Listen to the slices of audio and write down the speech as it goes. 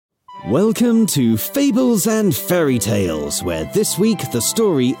Welcome to Fables and Fairy Tales, where this week the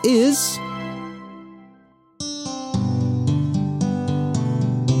story is...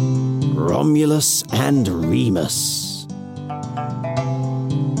 Romulus and Remus.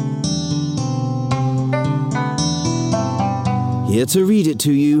 Here to read it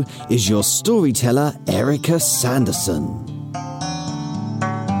to you is your storyteller, Erica Sanderson.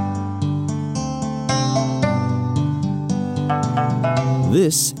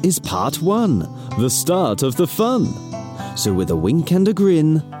 This is part 1, the start of the fun. So with a wink and a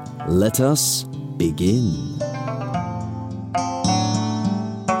grin, let us begin.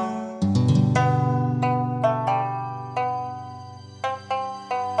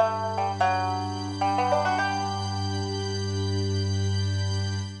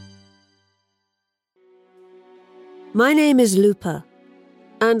 My name is Lupa,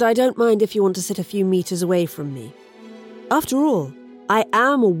 and I don't mind if you want to sit a few meters away from me. After all, I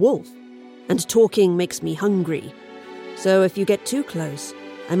am a wolf, and talking makes me hungry. So if you get too close,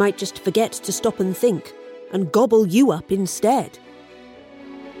 I might just forget to stop and think, and gobble you up instead.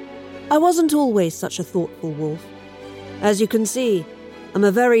 I wasn't always such a thoughtful wolf. As you can see, I'm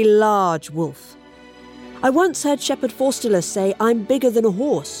a very large wolf. I once heard Shepherd Faustulus say I'm bigger than a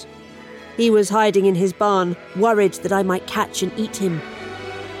horse. He was hiding in his barn, worried that I might catch and eat him.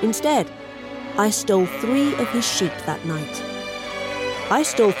 Instead, I stole 3 of his sheep that night. I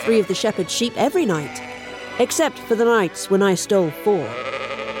stole 3 of the shepherd's sheep every night, except for the nights when I stole 4.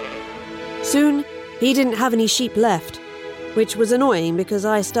 Soon, he didn't have any sheep left, which was annoying because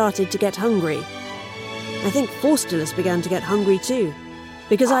I started to get hungry. I think Faustulus began to get hungry too,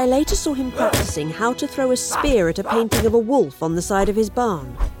 because I later saw him practicing how to throw a spear at a painting of a wolf on the side of his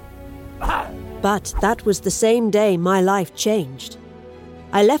barn. But that was the same day my life changed.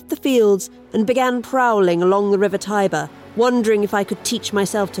 I left the fields and began prowling along the River Tiber, wondering if I could teach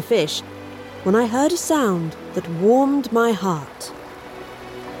myself to fish, when I heard a sound that warmed my heart.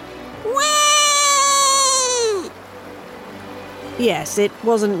 Whee! Yes, it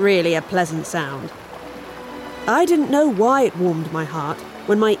wasn't really a pleasant sound. I didn't know why it warmed my heart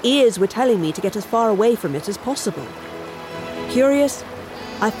when my ears were telling me to get as far away from it as possible. Curious,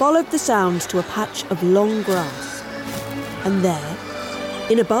 I followed the sounds to a patch of long grass, and there,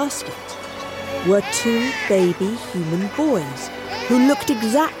 in a basket, were 2 baby human boys who looked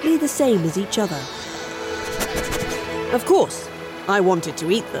exactly the same as each other. Of course, I wanted to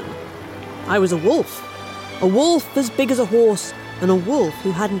eat them. I was a wolf as big as a horse, and a wolf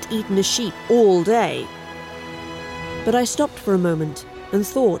who hadn't eaten a sheep all day. But I stopped for a moment and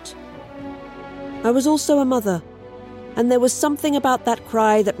thought. I was also a mother, and there was something about that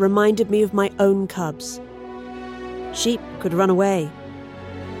cry that reminded me of my own cubs. Sheep could run away.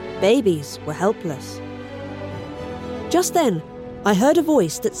 Babies were helpless. Just then, I heard a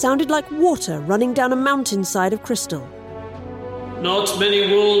voice that sounded like water running down a mountainside of crystal. Not many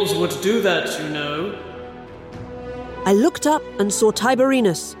wolves would do that, you know. I looked up and saw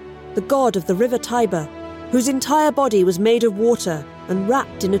Tiberinus, the god of the river Tiber, whose entire body was made of water and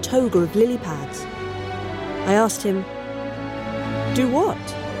wrapped in a toga of lily pads. I asked him, "Do what?"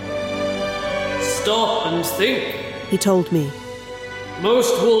 Stop and think, he told me.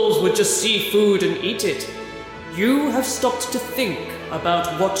 Most wolves would just see food and eat it. You have stopped to think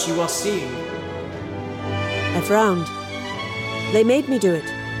about what you are seeing. I frowned. They made me do it.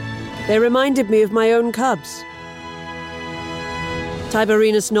 They reminded me of my own cubs.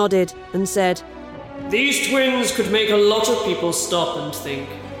 Tiberinus nodded and said, These twins could make a lot of people stop and think.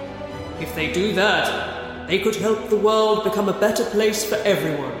 If they do that, they could help the world become a better place for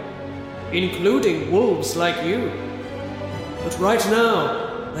everyone, including wolves like you. But right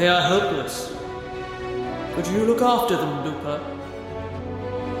now, they are helpless. Could you look after them, Lupa?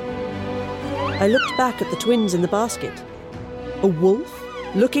 I looked back at the twins in the basket. A wolf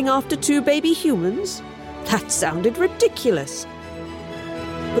looking after 2 baby humans? That sounded ridiculous.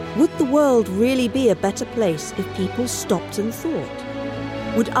 But would the world really be a better place if people stopped and thought?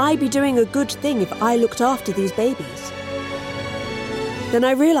 Would I be doing a good thing if I looked after these babies? Then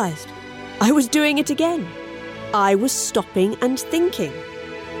I realized I was doing it again. I was stopping and thinking.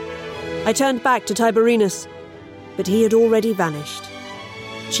 I turned back to Tiberinus, but he had already vanished.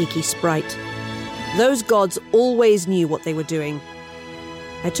 Cheeky sprite. Those gods always knew what they were doing.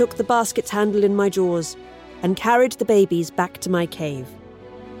 I took the basket's handle in my jaws and carried the babies back to my cave.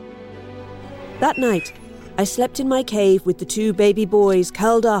 That night, I slept in my cave with the 2 baby boys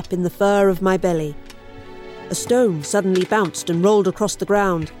curled up in the fur of my belly. A stone suddenly bounced and rolled across the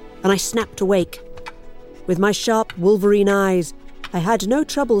ground, and I snapped awake. With my sharp wolverine eyes, I had no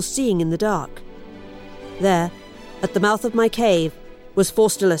trouble seeing in the dark. There, at the mouth of my cave, was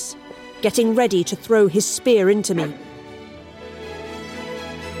Faustulus, getting ready to throw his spear into me.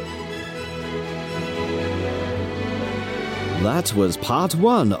 That was part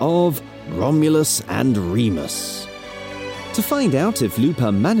 1 of Romulus and Remus. To find out if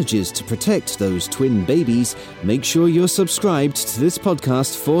Lupin manages to protect those twin babies, make sure you're subscribed to this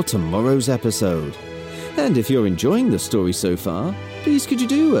podcast for tomorrow's episode. And if you're enjoying the story so far, please could you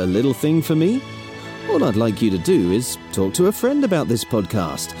do a little thing for me? All I'd like you to do is talk to a friend about this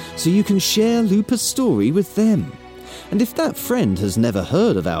podcast so you can share Lupin's story with them. And if that friend has never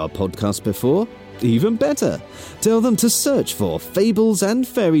heard of our podcast before, even better. Tell them to search for Fables and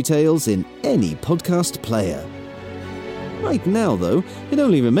Fairy Tales in any podcast player. Right now, though, it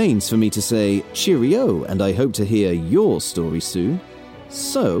only remains for me to say cheerio, and I hope to hear your story soon.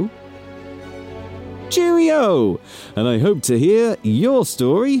 So, cheerio! And I hope to hear your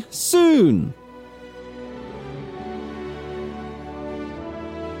story soon!